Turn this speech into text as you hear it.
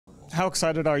How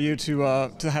excited are you to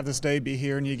have this day be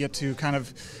here and you get to kind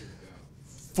of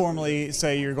formally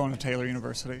say you're going to Taylor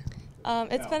University?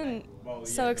 It's been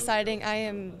so exciting.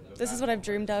 This is what I've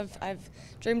dreamed of. I've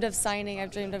dreamed of signing.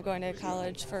 I've dreamed of going to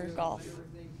college for golf.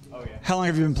 How long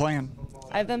have you been playing?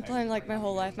 I've been playing like my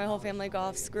whole life. My whole family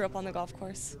golfs. Grew up on the golf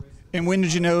course. And when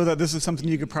did you know that this is something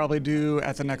you could probably do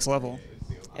at the next level?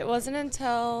 It wasn't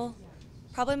until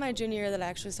probably my junior year that I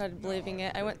actually started believing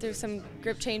it. I went through some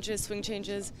grip changes, swing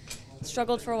changes,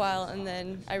 struggled for a while, and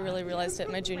then I really realized it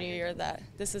my junior year that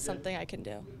this is something I can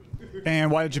do.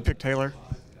 And why did you pick Taylor?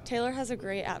 Taylor has a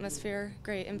great atmosphere,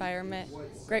 great environment,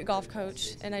 great golf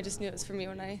coach, and I just knew it was for me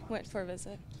when I went for a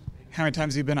visit. How many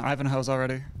times have you been to Ivanhoe's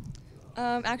already?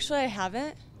 Actually, I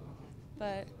haven't,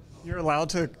 but You're allowed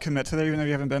to commit to that even though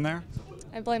you haven't been there?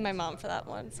 I blame my mom for that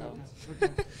one. So,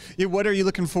 Yeah, what are you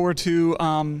looking forward to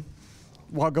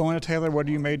while going to Taylor? What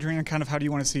are you majoring in? Kind of how do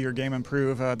you want to see your game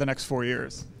improve the next 4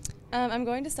 years? I'm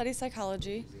going to study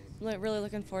psychology. Really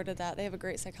looking forward to that. They have a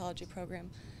great psychology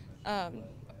program.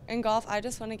 In golf, I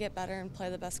just want to get better and play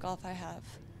the best golf I have.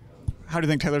 How do you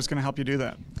think Taylor's going to help you do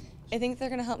that? I think they're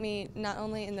going to help me not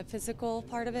only in the physical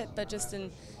part of it, but just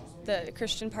in the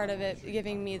Christian part of it,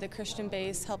 giving me the Christian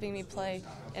base, helping me play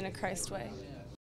in a Christ way.